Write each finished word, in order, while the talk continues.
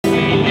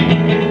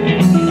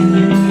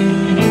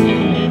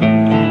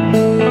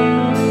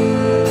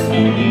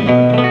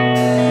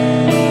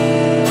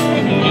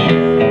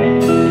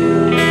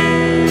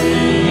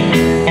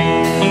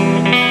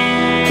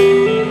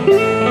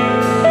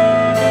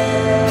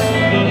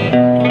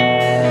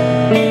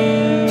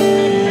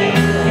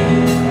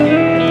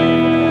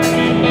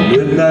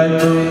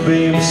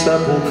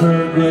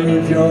sepulchre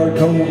graveyard,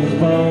 cold as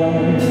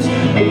bones,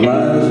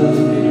 rises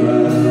in the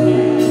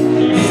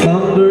ground.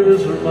 Thunder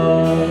is her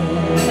moan,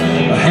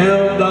 a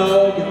hound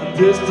dog in the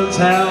distance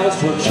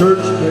house, or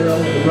church bell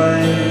in the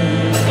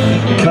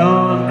rain.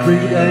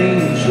 Concrete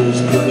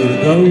angels play to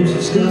those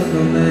that's got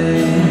no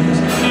names.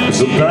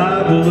 There's a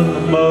Bible in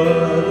the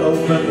mud,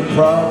 open the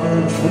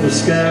Proverbs for the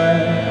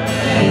sky.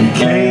 You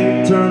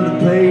can't turn the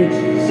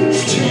pages,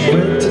 it's too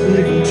wet to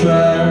even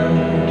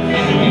try.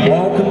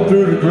 Walking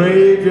through the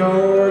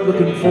graveyard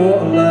looking for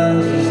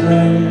Eliza's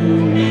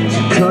name.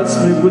 She cuts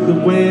me with the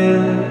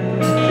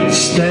wind,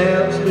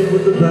 stabs me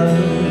with the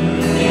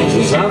band.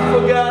 Says I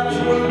forgot to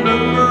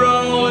remember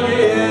all it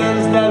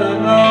is that I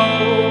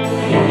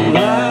know.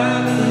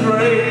 Lying in the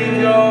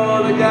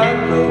graveyard, I got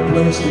no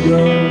place to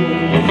go.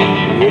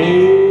 Oh,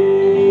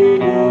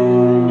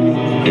 in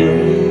the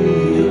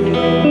graveyard.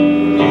 Oh,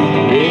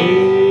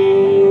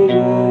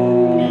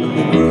 in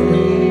the graveyard.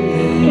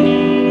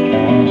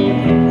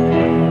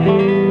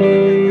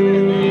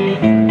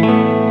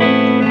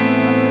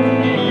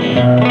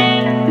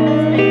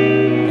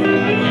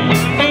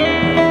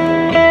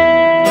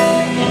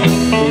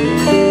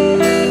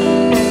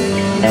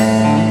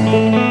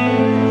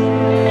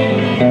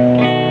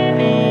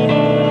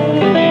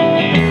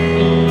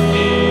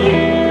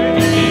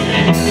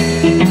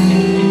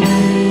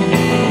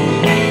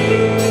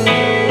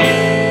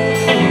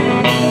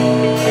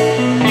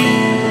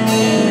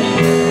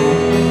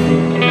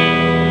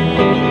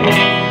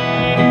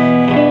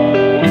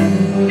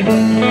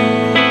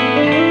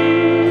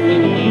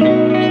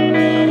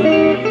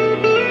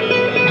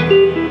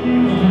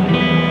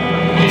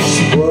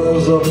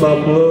 My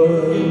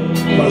blood,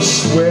 my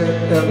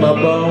sweat and my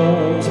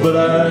bones, but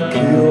I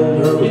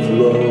killed her with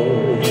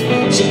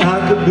love so I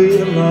could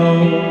be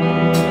alone.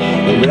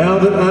 And now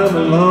that I'm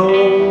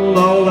alone,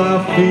 all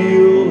I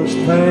feel is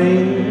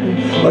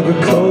pain, like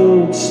a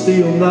cold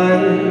steel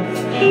knife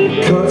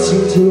cuts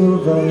into her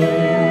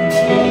veins.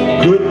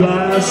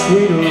 Goodbye,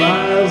 sweet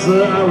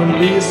Eliza, I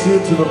release you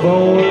to the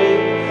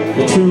void.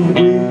 You're too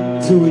weak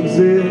to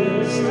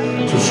exist,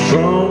 too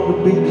strong to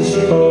be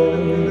destroyed.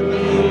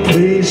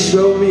 Please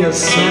show me a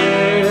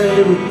sign,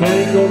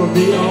 everything gonna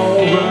be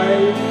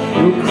alright.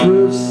 Your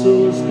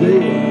chrysalis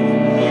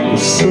dead will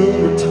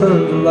soon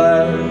return to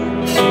life.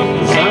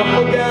 'Cause I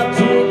forgot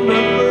to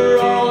remember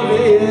all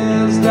it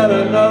is that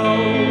I know.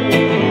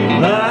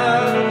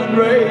 Lying in the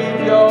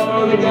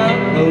graveyard, I got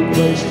no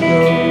place to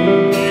go.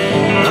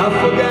 I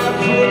forgot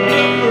to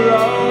remember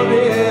all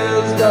it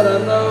is that I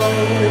know.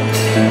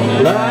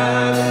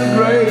 Lying in the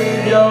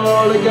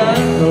graveyard, I got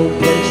no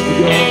place to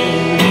go.